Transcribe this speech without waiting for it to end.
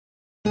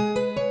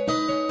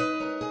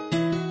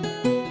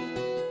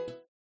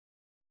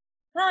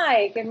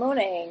Hi, good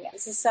morning.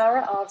 This is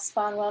Sarah of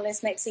Spa and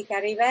Wellness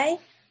Mexicaribe,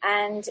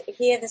 and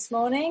here this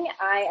morning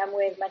I am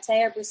with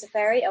Matteo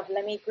Brusaferri of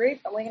Lemi Group,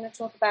 and we're going to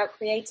talk about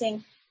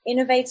creating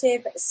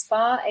innovative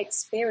spa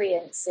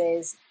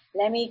experiences.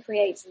 Lemi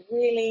creates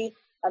really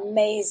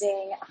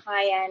amazing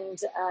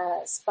high-end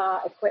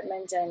spa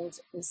equipment and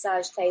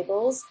massage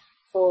tables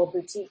for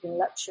boutique and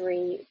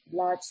luxury,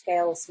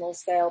 large-scale,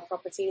 small-scale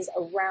properties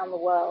around the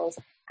world.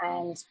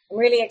 And I'm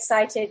really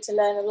excited to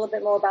learn a little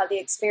bit more about the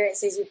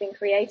experiences you've been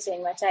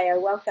creating. Matteo,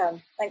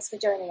 welcome. Thanks for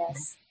joining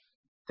us.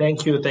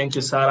 Thank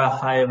you, Sarah.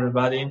 Hi,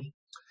 everybody.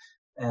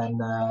 And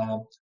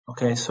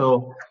okay,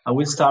 so I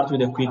will start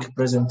with a quick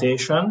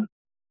presentation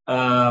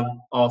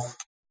of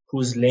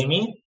who's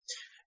Lemi,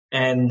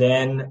 and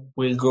then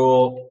we'll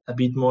go a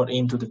bit more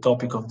into the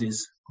topic of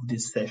this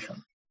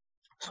session.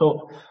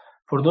 So,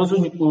 for those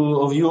of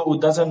you who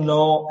doesn't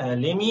know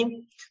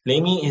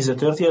Lemi is a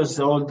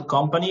 30-year-old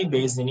company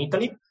based in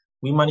Italy.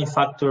 We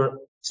manufacture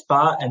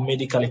spa and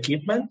medical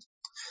equipment.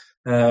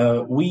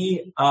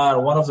 We are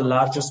one of the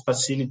largest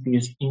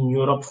facilities in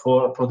Europe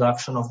for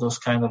production of those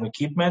kind of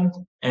equipment,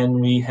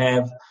 and we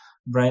have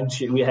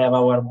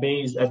our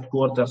base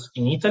headquarters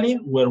in Italy,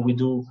 where we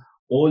do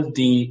all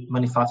the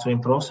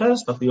manufacturing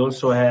process, but we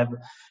also have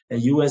a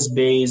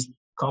US-based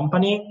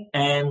company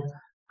and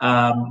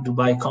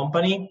Dubai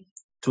company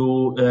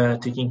to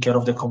taking care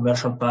of the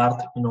commercial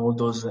part in all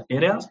those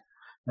areas.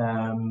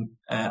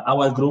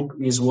 Our group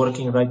is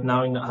working right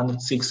now in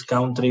 106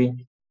 countries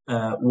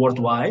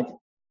worldwide.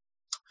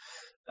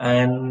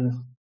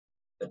 And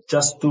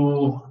just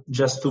to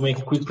make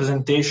a quick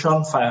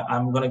presentation,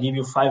 I'm going to give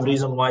you 5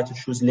 reasons why to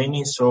choose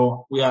Lemi.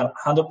 So we are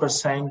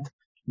 100%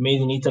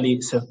 made in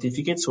Italy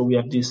certificate. So we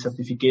have this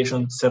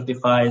certification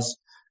certifies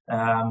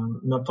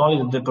not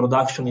only that the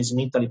production is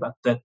in Italy, but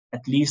that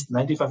at least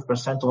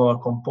 95% of our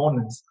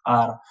components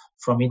are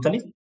from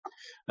Italy.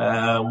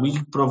 We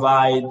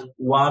provide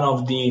one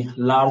of the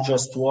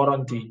largest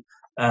warranty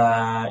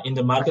in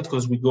the market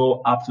because we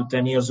go up to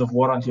 10 years of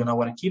warranty on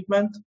our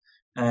equipment.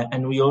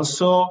 And we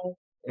also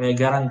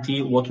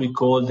guarantee what we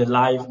call the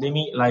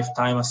Lemi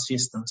lifetime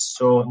assistance.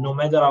 So no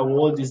matter how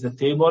old is the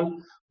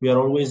table, we are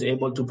always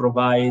able to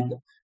provide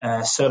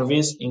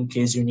service in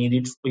case you need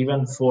it,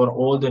 even for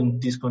old and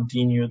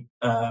discontinued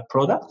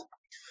product.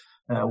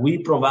 We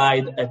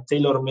provide a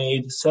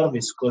tailor-made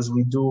service because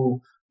we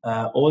do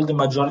all the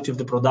majority of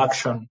the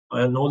production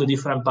and all the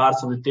different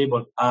parts of the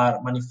table are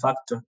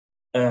manufactured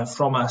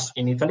from us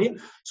in Italy.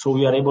 So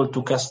we are able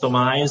to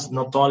customize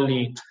not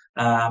only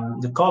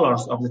the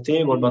colors of the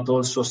table, but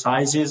also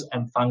sizes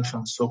and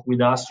functions. So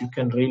with us, you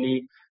can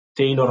really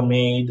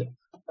tailor-made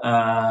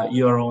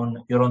your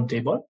own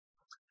table.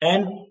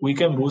 And we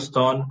can boast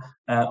on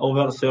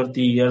over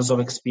 30 years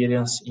of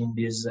experience in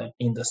this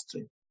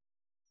industry.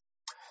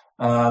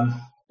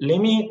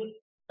 Lemi,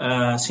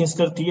 since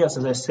 30 years,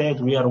 as I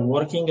said, we are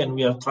working and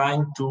we are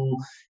trying to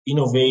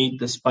innovate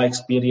the spa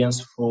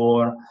experience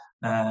for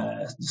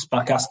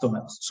spa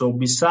customers. So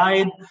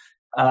beside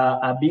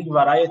a big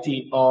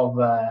variety of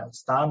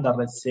standard,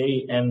 let's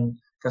say, and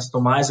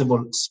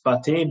customizable spa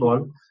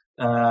table,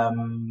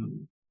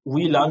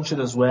 we launched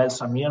as well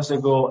some years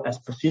ago a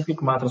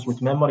specific mattress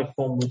with memory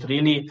foam, which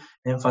really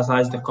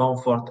emphasize the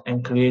comfort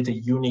and create a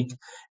unique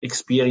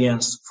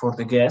experience for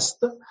the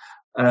guest.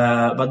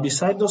 But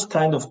beside those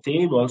kind of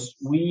tables,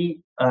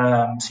 we,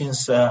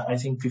 since I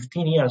think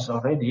 15 years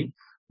already,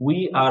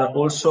 we are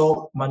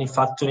also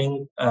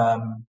manufacturing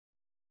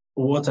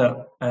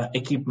water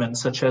equipment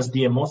such as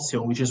the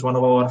Emozio, which is one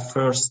of our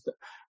first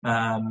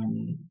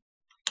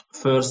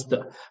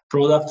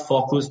product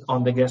focused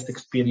on the guest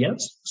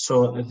experience.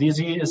 So this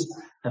is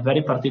a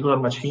very particular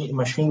machine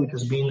which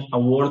has been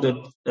awarded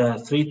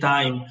 3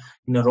 times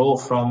in a row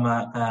from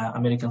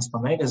American Spa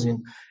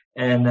Magazine.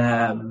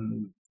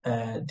 And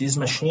this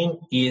machine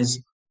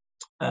is,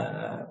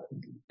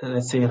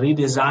 let's say,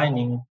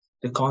 redesigning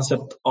the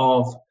concept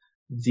of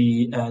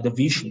the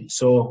Vichy.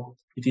 So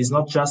it is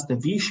not just the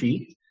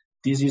Vichy.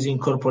 This is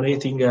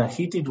incorporating a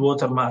heated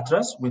water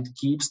mattress which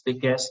keeps the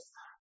guest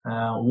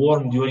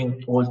warm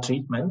during all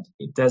treatment.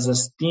 It has a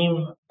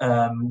steam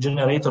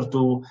generator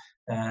to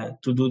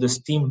do the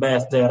steam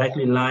bath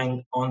directly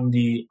lying on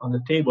the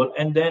table,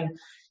 and then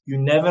you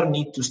never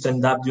need to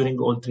stand up during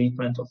all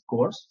treatment. Of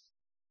course,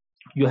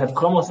 you have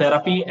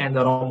chromotherapy and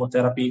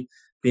aromatherapy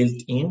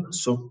built in,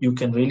 so you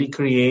can really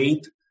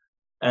create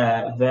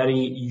a very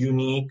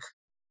unique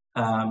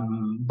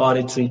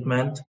body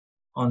treatment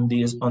on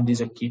this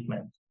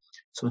equipment.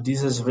 So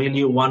this is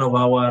really one of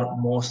our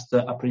most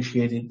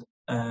appreciated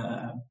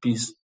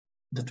piece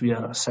that we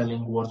are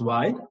selling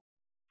worldwide.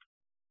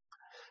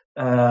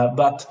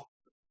 But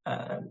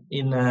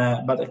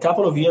a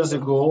couple of years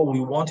ago, we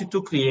wanted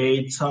to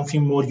create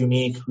something more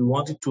unique. We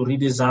wanted to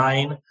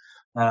redesign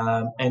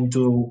and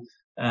to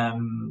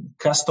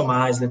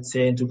customize, let's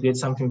say, and to create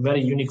something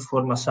very unique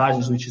for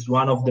massages, which is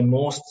one of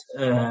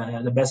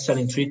the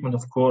best-selling treatment,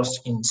 of course,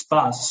 in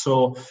spas.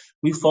 So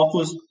we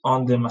focused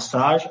on the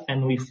massage,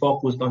 and we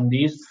focused on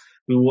this.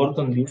 We worked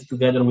on this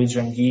together with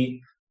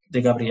Jean-Guy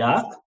the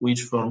Gabriac,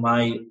 which for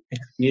my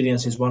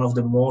experience is one of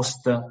the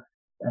most, one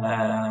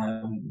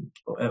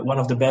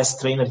of the best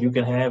trainers you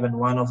can have and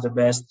one of the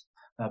best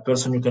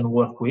person you can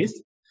work with.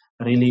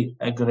 Really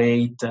a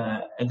great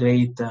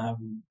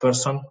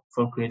person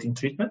for creating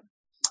treatment.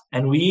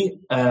 And we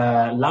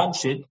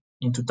launched it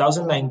in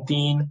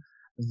 2019,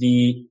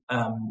 the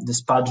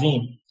Spa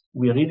Dream.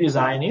 We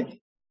redesigned it.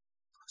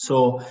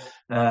 So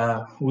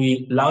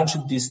we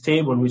launched this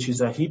table, which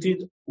is a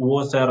heated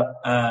water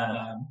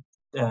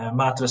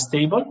mattress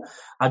table,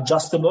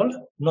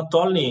 adjustable. Not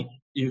only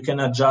you can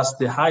adjust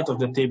the height of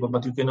the table,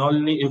 but you can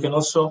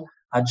also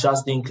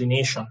adjust the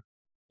inclination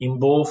in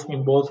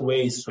both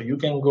ways. So you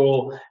can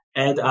go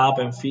head up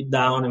and feet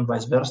down and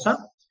vice versa.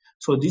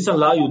 So this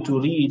allows you to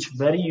reach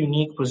very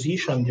unique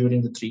position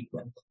during the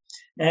treatment.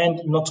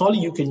 And not only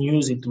you can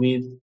use it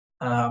with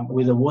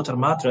a water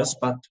mattress,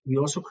 but we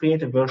also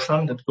create a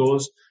version that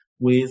goes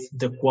with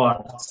the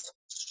quartz.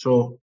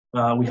 So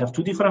we have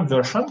two different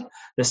versions.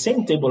 The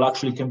same table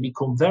actually can be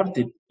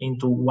converted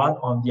into one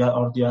or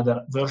the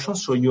other version.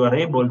 So you are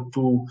able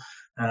to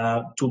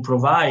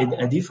provide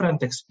a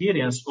different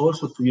experience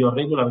also to your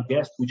regular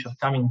guests which are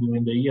coming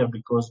during the year,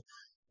 because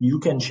you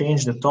can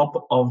change the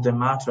top of the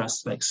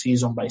mattress like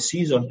season by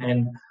season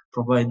and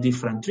provide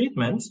different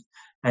treatments.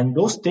 And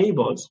those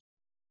tables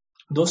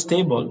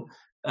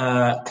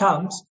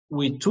comes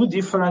with two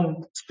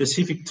different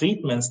specific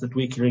treatments that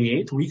we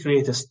create. We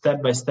create a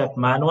step-by-step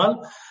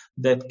manual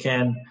that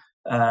can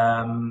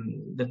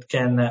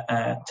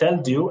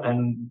tell you,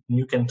 and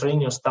you can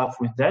train your staff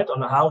with that,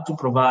 on how to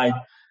provide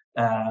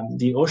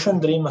the Ocean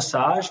Dream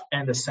massage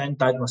and the Sand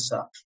Tide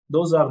massage.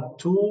 Those are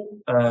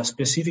two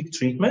specific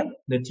treatments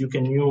that you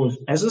can use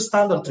as a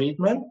standard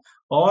treatment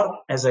or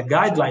as a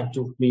guideline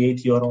to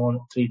create your own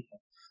treatment.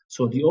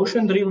 So the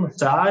Ocean Dream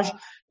massage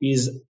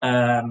is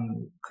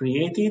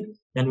created,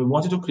 and we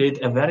wanted to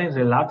create a very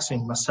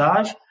relaxing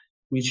massage,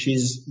 which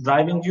is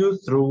driving you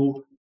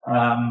through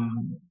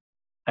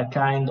a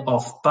kind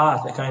of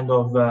path, a kind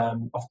of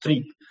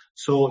trip.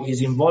 So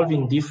it's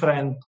involving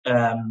different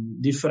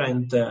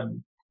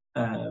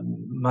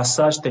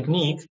massage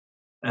technique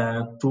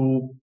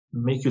to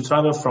make you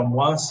travel from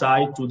one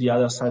side to the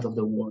other side of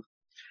the world.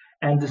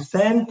 And the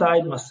Sand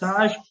Tide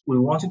massage, we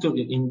wanted to,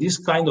 in this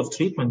kind of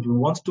treatment, we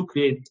wanted to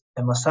create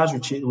a massage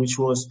which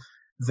was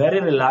very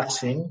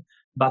relaxing,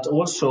 but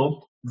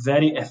also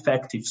very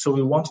effective. So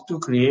we wanted to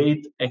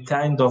create a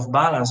kind of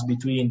balance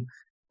between,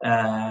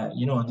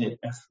 the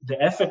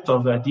effect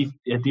of a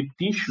deep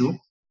tissue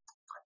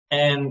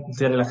and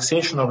the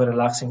relaxation of a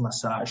relaxing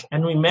massage.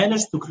 And we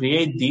managed to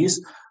create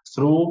this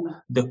through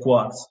the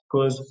quartz,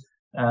 because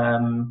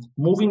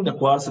moving the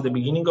quartz at the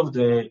beginning of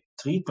the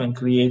treatment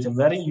creates a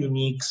very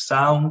unique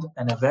sound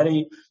and a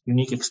very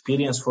unique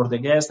experience for the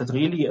guest that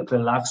really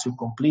relax you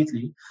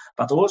completely.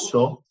 But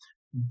also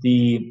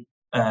the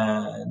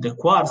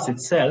quartz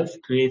itself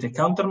create a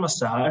counter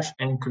massage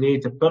and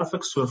create a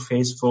perfect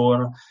surface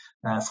for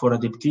a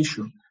deep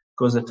tissue,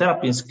 because the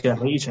therapist can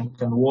reach and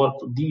can work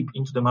deep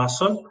into the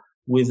muscle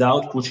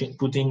without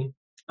putting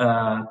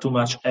too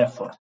much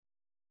effort.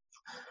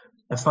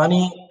 A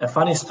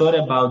funny story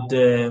about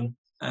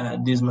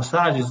this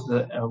massage is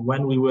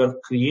when we were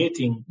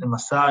creating the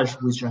massage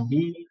with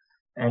Jean-Guy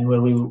and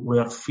when we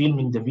were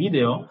filming the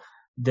video,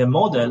 the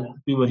model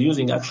we were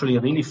using actually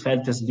really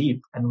felt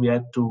asleep, and we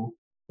had to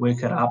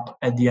wake her up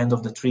at the end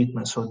of the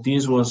treatment. So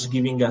this was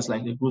giving us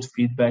like a good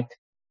feedback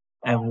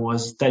and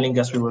was telling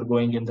us we were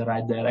going in the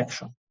right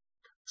direction.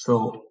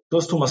 So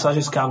those two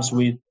massages comes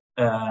with,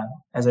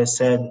 as I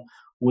said,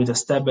 with a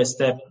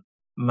step-by-step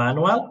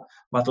manual,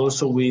 but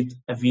also with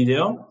a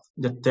video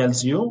that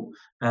tells you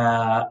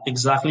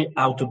exactly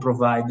how to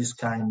provide this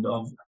kind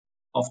of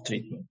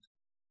treatment.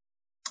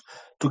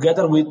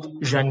 Together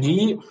with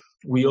Jean-Guy,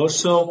 we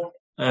also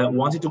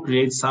wanted to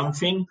create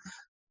something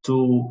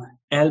to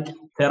help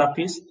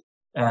therapists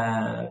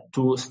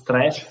to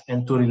stretch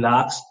and to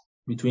relax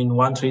between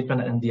one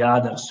treatment and the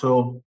other.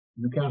 So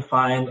you can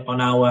find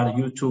on our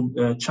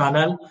YouTube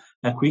channel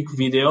a quick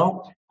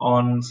video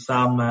on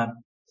some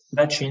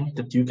stretching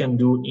that you can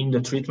do in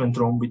the treatment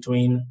room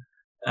between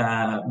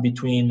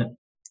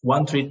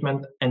one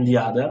treatment and the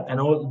other, and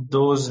all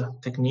those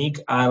techniques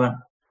are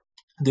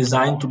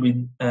designed to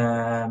be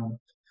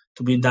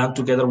done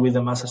together with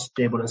the massage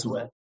table as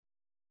well.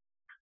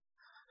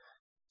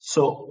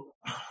 So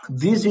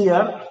this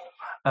year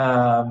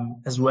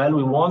as well,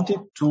 we wanted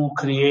to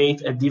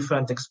create a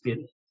different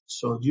experience.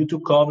 So due to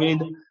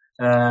COVID,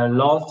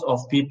 lots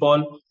of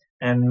people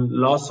and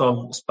lots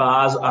of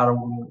spas are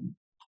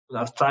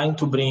trying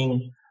to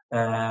bring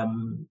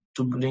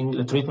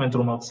the treatment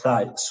room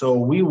outside. So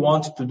we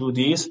want to do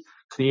this,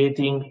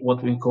 creating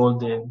what we call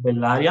the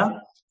Bellaria,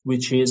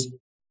 which is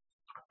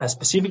a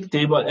specific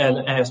table,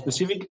 a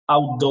specific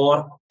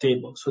outdoor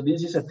table. So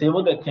this is a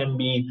table that can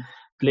be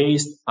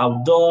placed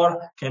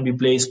outdoor, can be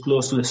placed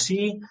close to the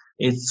sea.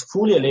 It's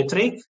fully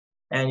electric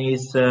and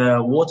it's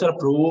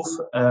waterproof,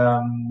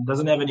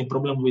 doesn't have any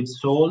problem with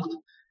salt,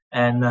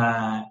 and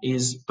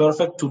is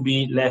perfect to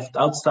be left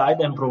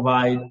outside and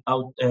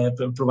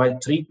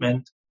provide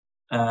treatment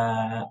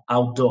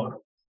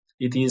outdoor.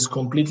 It is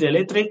completely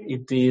electric.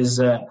 It is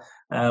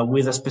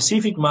with a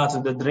specific matter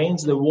that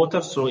drains the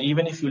water. So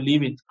even if you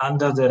leave it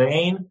under the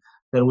rain,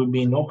 there will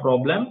be no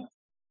problem.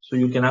 So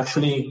you can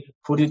actually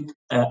put it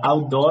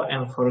outdoor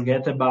and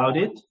forget about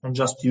it and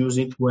just use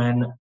it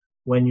when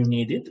you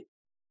need it.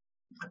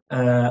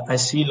 I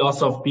see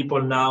lots of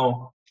people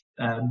now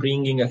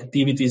bringing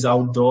activities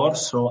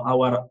outdoors. So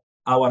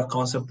our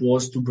concept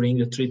was to bring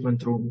the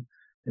treatment room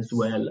as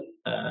well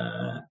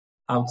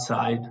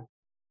outside.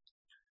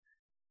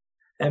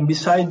 And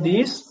beside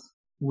this,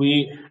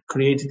 we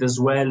created as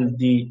well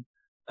the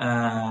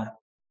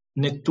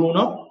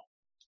Nettuno,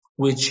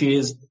 which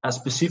is a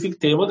specific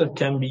table that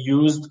can be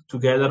used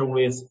together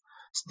with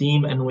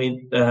Steam and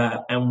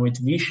with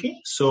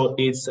Vichy. So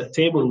it's a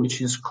table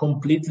which is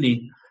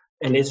completely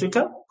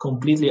electrical,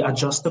 completely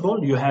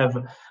adjustable. You have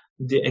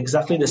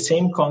exactly the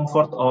same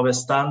comfort of a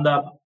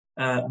standard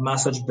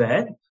massage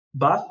bed,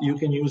 but you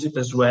can use it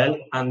as well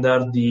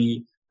under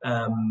the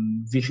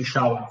Vichy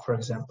shower, for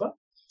example.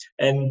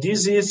 And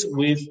this is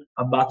with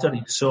a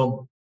battery.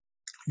 So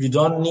you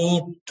don't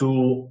need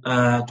to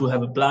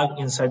have a plug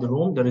inside the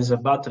room. There is a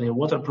battery, a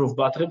waterproof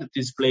battery that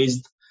is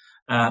placed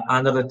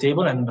under the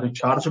table and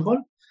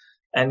rechargeable,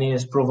 and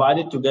is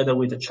provided together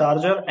with a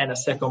charger and a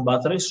second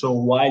battery. So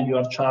while you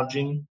are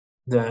charging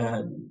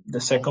the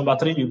second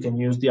battery, you can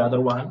use the other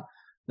one,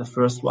 the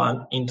first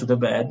one, into the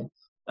bed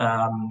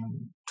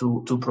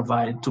to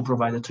provide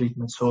the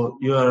treatment. So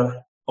you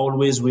are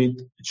always with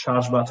a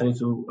charged battery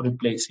to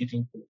replace it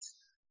in case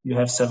you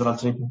have several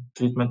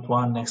treatment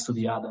one next to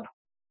the other.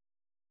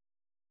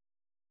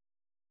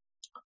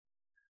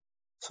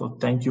 So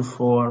thank you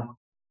for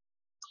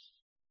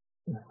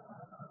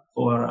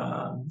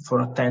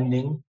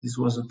attending. This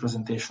was a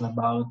presentation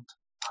about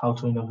how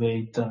to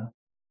innovate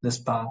the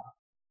spa.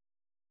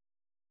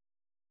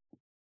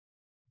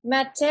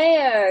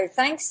 Matteo,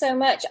 thanks so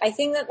much. I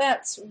think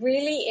that's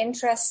really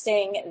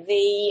interesting,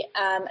 the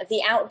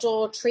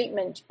outdoor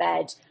treatment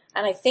bed.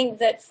 And I think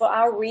that for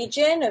our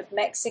region of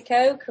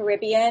Mexico,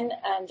 Caribbean,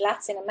 and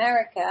Latin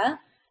America,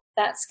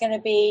 that's going to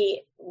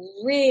be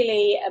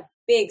really a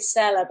big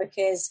seller,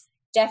 because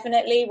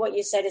definitely what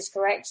you said is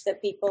correct,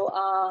 that people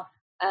are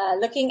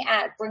looking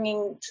at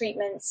bringing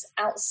treatments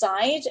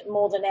outside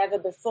more than ever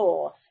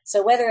before.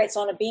 So whether it's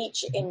on a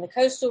beach in the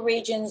coastal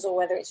regions or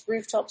whether it's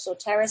rooftops or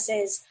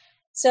terraces.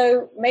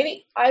 So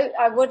maybe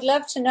I would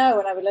love to know,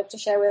 and I would love to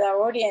share with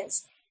our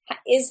audience,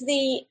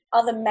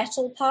 are the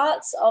metal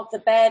parts of the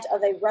bed, are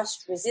they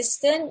rust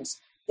resistant?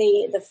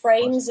 The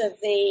frames of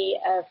the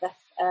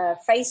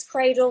face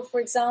cradle, for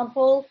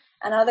example,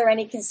 and are there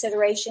any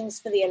considerations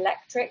for the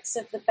electrics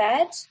of the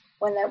bed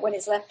when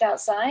it's left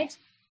outside?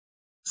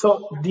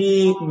 So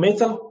the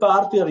metal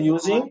part we are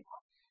using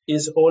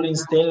is all in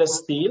stainless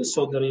steel,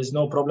 so there is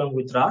no problem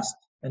with rust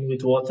and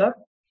with water.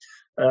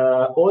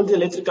 All the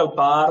electrical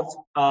parts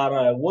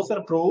are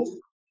waterproof,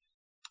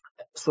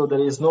 so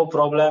there is no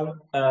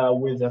problem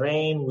with the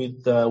rain,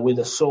 with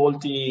the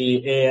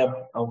salty air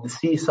of the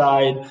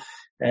seaside,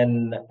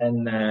 and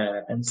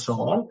so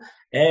on.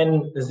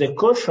 And the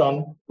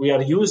cushion we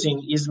are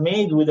using is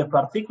made with a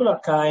particular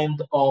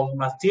kind of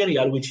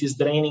material which is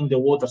draining the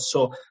water.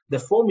 So the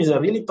foam is a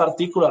really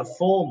particular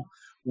foam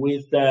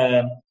with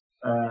a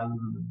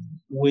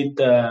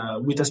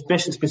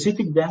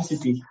specific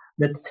density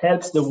that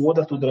helps the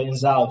water to drain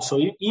out. So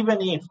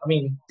even if,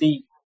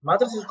 the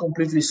mattress is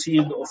completely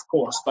sealed, of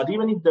course, but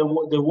even if the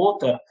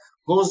water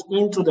goes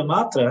into the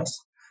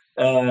mattress,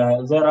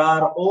 there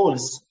are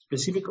holes,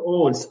 specific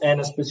holes, and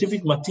a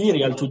specific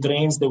material to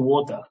drain the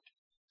water.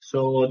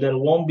 So there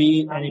won't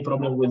be any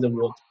problem with the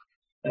water.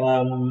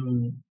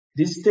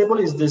 This table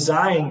is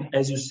designed,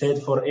 as you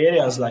said, for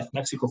areas like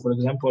Mexico, for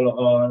example,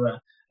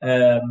 or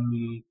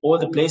all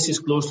the places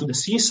close to the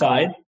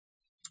seaside,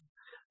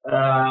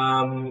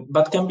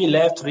 but can be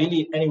left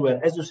really anywhere.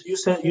 As you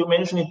said, you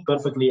mentioned it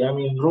perfectly.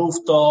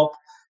 Rooftop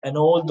and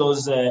all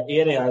those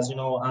areas,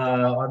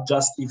 are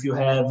just if you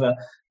have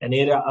an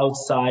area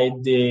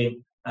outside the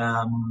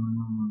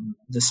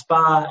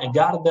spa, a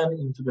garden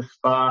into the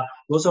spa,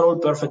 those are all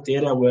perfect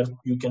area where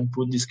you can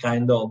put this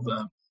kind of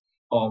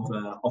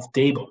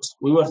tables.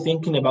 We were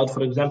thinking about,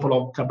 for example,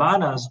 of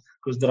cabanas,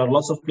 because there are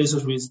lots of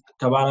places with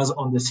cabanas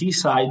on the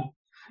seaside,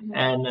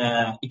 and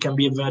it can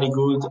be a very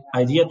good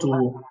idea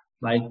to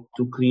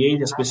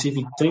create a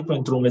specific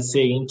treatment room, let's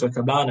say, into a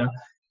cabana,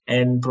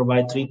 and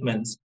provide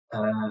treatments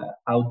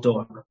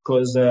outdoor.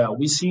 Because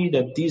we see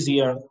that this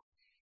year,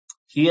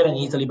 here in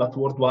Italy, but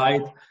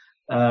worldwide,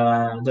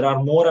 there are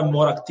more and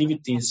more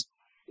activities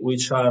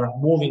which are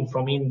moving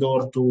from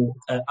indoor to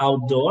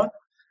outdoor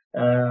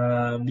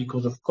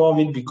because of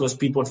COVID, because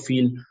people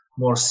feel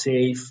more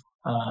safe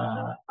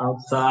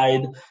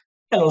outside.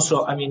 And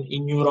also,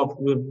 in Europe,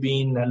 we've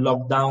been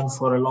locked down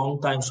for a long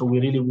time, so we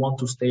really want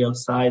to stay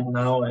outside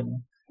now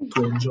and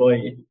to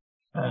enjoy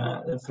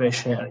the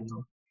fresh air.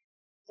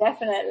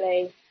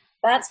 Definitely.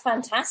 That's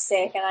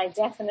fantastic. And I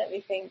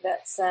definitely think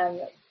that's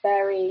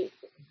very,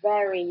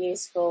 very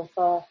useful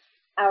for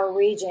our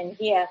region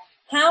here.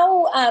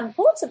 How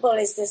portable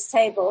is this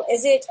table?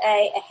 Is it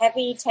a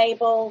heavy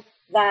table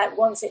that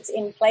once it's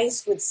in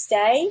place would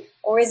stay,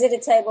 or is it a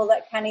table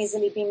that can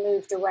easily be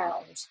moved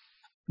around?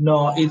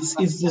 No, it's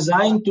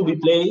designed to be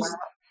placed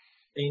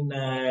in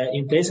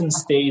place and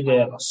stay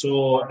there.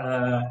 So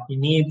you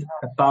need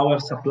a power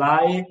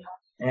supply,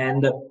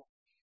 and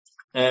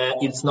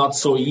it's not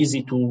so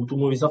easy to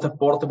move. It's not a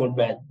portable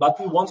bed, but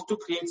we want to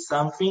create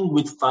something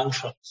with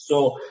function.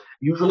 So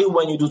usually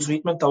when you do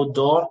treatment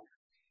outdoor,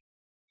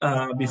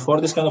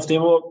 before this kind of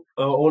table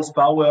holds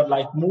power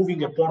like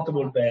moving a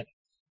portable bed.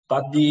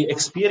 But the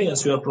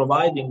experience you are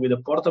providing with a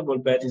portable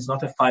bed is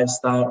not a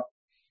 5-star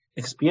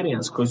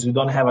experience, because you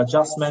don't have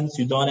adjustments,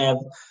 you don't have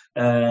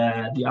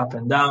the up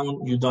and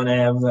down, you don't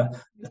have a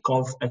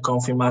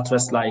comfy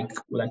mattress like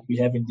we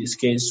have in this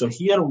case. So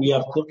here we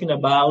are talking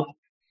about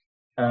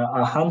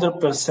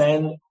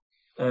 100%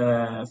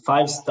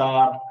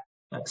 5-star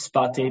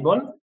spa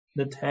table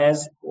that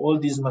has all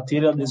this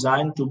material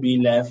designed to be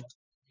left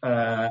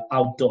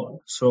outdoor.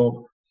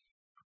 So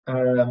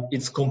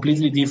it's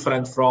completely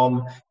different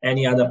from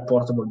any other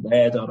portable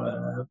bed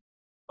or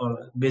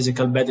basic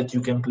bed that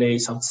you can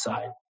place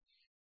outside.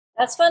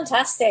 That's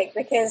fantastic,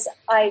 because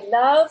I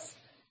love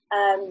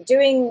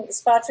doing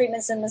spa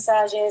treatments and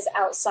massages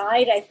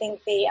outside. I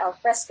think the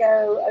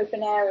alfresco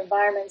open air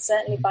environment,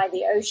 certainly by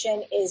the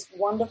ocean, is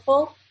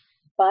wonderful,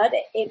 but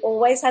it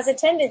always has a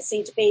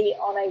tendency to be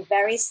on a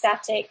very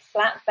static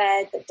flat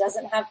bed that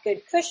doesn't have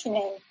good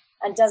cushioning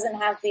and doesn't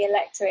have the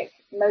electric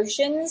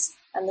motions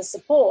and the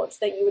support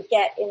that you would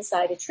get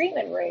inside a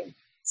treatment room.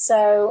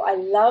 So I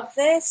love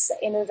this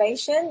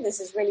innovation. This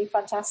is really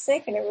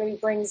fantastic, and it really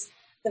brings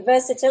the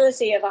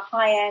versatility of a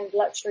high-end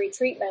luxury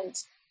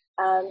treatment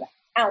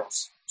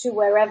out to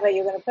wherever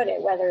you're going to put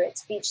it, whether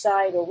it's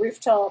beachside or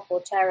rooftop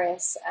or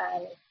terrace.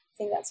 And I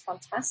think that's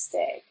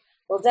fantastic.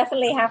 We'll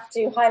definitely have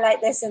to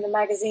highlight this in the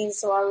magazine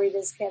so our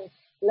readers can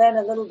learn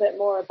a little bit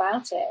more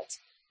about it.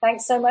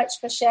 Thanks so much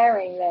for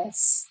sharing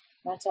this,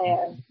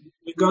 Matteo.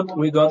 We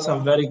got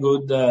some very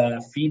good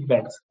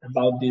feedback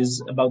about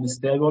this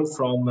table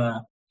from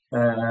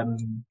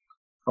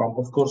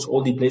of course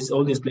all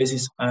these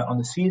places on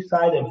the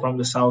seaside, and from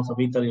the south of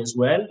Italy as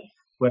well,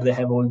 where they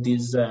have all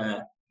these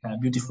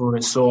beautiful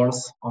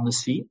resorts on the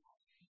sea.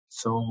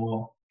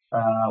 So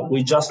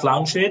we just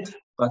launched it,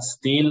 but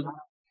still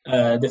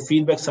the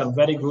feedbacks are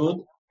very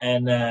good,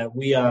 and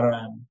we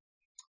are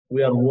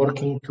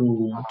working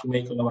to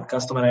make our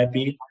customer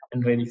happy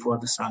and ready for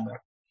the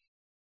summer.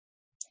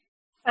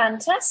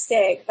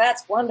 Fantastic.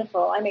 That's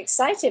wonderful. I'm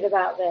excited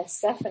about this,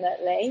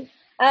 definitely.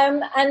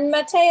 And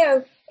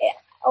Matteo,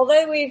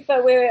 although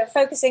we're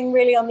focusing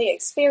really on the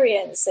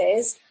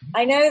experiences,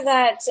 I know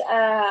that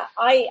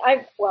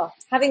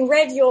having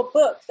read your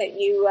book that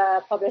you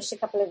published a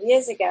couple of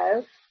years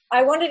ago,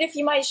 I wondered if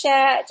you might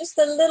share just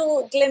a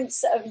little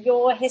glimpse of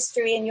your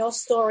history and your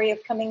story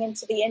of coming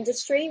into the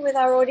industry with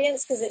our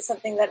audience, because it's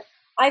something that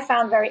I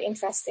found very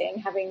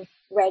interesting, having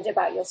read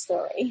about your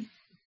story.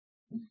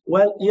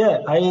 Well,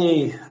 yeah,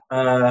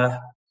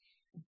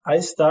 I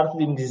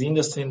started in this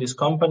industry, in this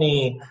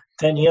company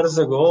 10 years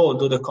ago,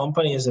 although the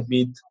company is a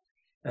bit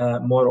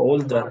more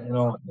older. You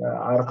know,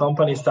 our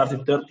company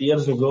started 30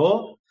 years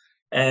ago,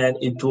 and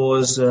it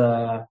was,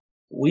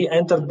 we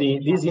entered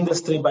this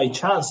industry by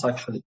chance,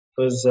 actually,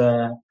 because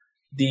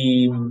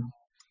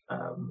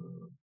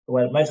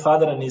my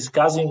father and his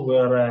cousin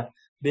were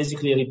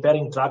basically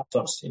repairing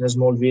tractors in a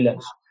small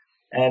village.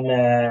 And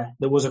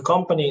there was a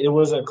company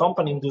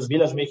in this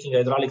village making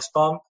hydraulics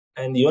pump,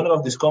 and the owner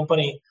of this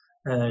company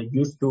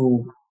used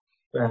to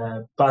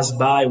pass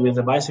by with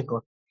a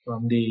bicycle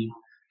from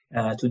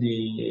to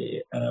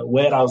the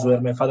warehouse where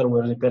my father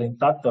was repairing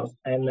tractors,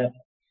 and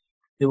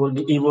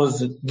he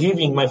was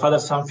giving my father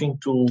something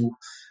to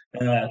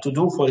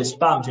do for his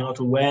pump,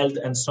 to weld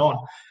and so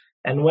on.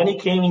 And when he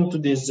came into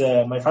this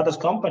my father's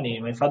company,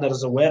 my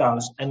father's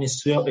warehouse, and he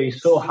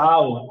saw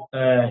how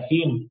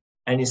him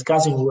and his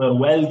cousin were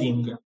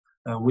welding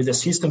with the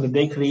system that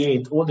they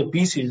create, all the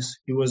pieces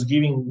he was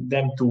giving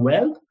them to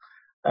weld.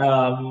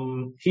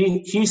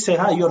 He said,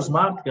 "Hi, you're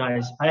smart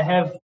guys.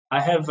 You're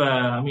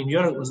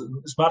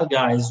smart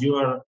guys.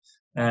 You're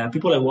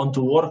people I want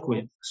to work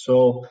with.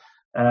 So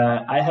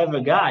I have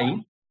a guy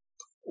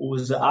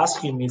who's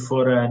asking me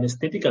for an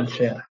aesthetical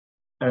chair,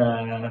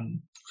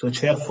 so a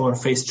chair for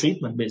face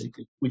treatment,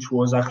 basically, which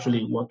was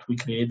actually what we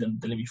created in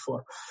the Lemi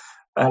 4.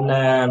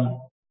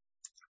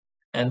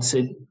 And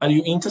said, are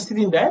you interested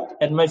in that?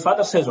 And my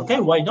father says, okay,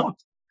 why not?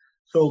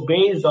 So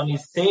based on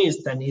his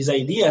taste and his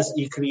ideas,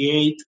 he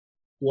create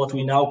what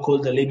we now call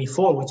the Lemi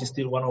 4, which is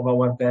still one of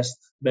our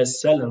best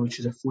seller, which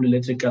is a full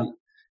electrical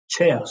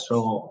chair.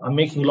 So I'm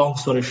making long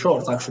story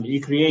short, actually. He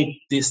created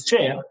this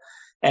chair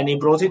and he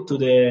brought it to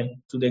the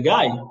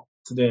guy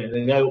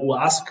who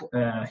asked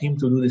him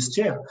to do this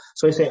chair.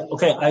 So he said,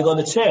 okay, I got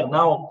the chair.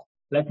 Now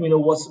let me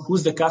know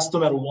who's the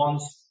customer who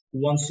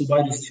wants to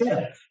buy this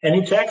chair. And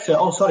he checks,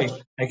 sorry,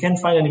 I can't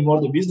find any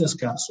more the business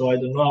card, so I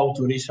don't know how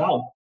to reach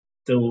out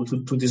to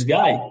this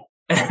guy.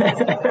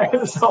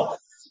 So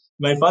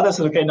my father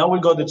said, okay, now we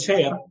got the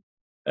chair.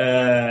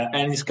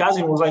 And his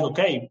cousin was like,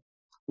 okay,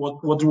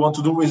 what do you want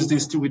to do with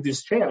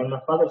this chair? And my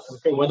father said,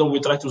 okay, why don't we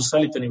try to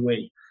sell it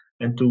anyway,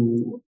 and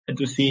to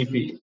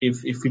see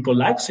if people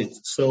likes it.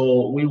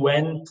 So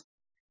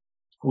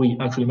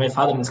my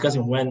father and his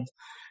cousin went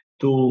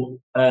to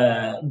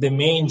the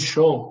main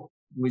show,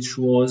 which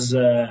was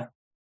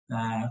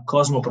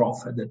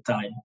Cosmoprof at that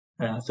time,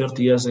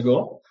 30 years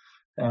ago,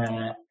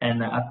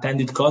 and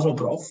attended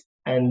Cosmoprof,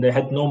 and they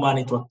had no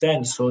money to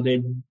attend, so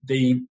they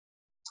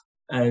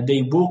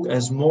booked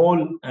a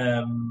small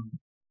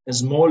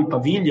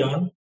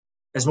pavilion,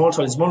 a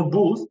small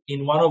booth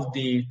in one of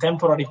the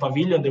temporary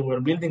pavilions they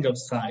were building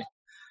outside.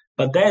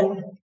 But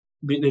then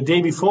the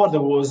day before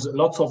there was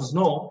lots of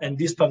snow, and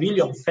this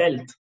pavilion fell.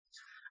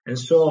 And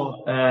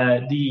so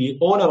the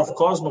owner of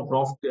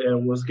Cosmoprof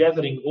was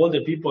gathering all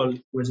the people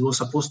who were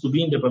supposed to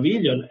be in the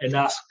pavilion and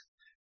asked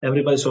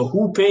everybody, so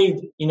who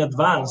paid in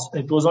advance?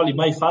 It was only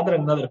my father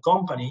and another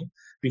company,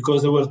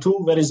 because there were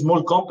two very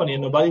small companies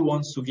and nobody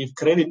wants to give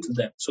credit to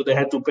them. So they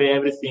had to pay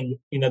everything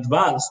in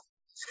advance.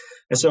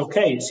 I said,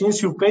 okay,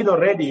 since you paid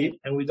already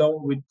and we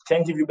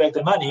can't give you back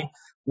the money,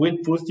 we'll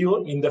put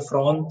you in the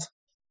front,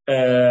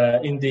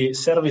 in the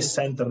service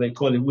center, they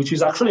call it, which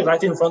is actually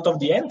right in front of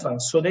the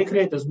entrance. So they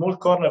create a small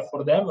corner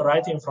for them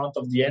right in front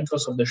of the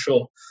entrance of the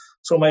show.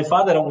 So my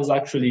father was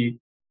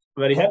actually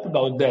very happy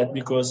about that,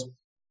 because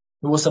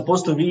he was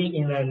supposed to be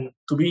in an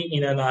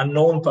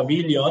unknown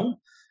pavilion,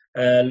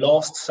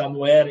 lost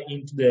somewhere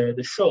into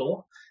the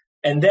show,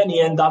 and then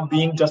he ended up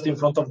being just in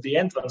front of the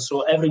entrance.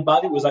 So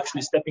everybody was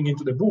actually stepping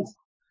into the booth.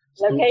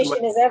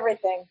 Location is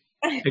everything.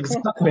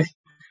 Exactly.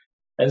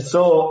 And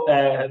so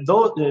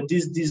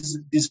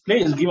these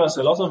plays give us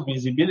a lot of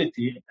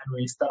visibility, and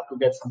we start to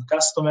get some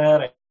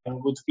customer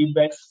and good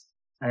feedback.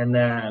 And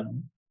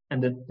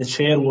the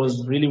chair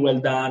was really well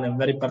done and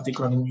very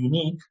particular and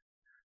unique.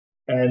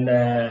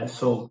 And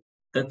so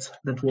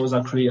that was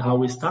actually how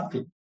we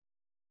started.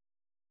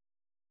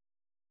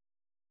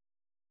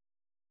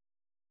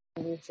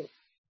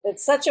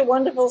 It's such a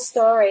wonderful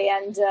story,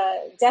 and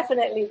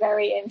definitely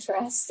very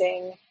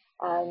interesting.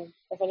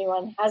 If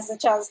anyone has the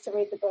chance to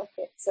read the book,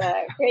 it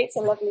creates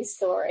a lovely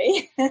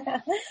story.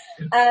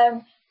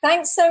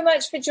 Thanks so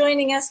much for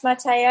joining us,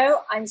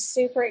 Matteo. I'm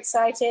super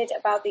excited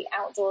about the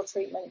outdoor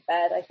treatment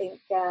bed. I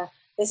think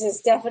this is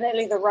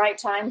definitely the right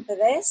time for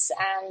this.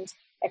 And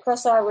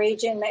across our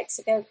region,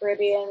 Mexico,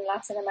 Caribbean,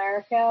 Latin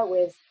America,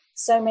 with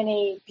so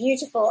many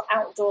beautiful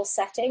outdoor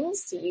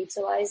settings to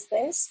utilize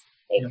this,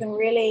 it can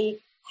really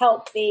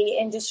help the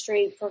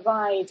industry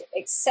provide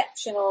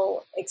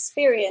exceptional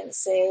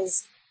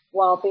experiences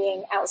while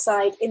being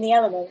outside in the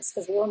elements,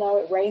 because we all know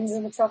it rains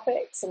in the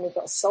tropics and we've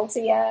got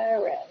salty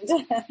air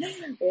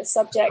and we're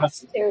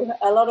subject to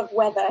a lot of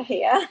weather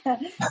here.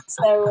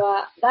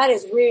 So that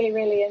is really,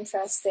 really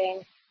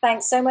interesting.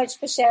 Thanks so much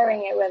for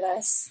sharing it with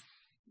us.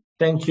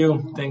 Thank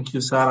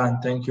you, Sarah,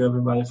 and thank you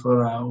everybody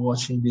for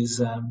watching this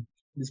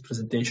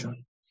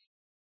presentation.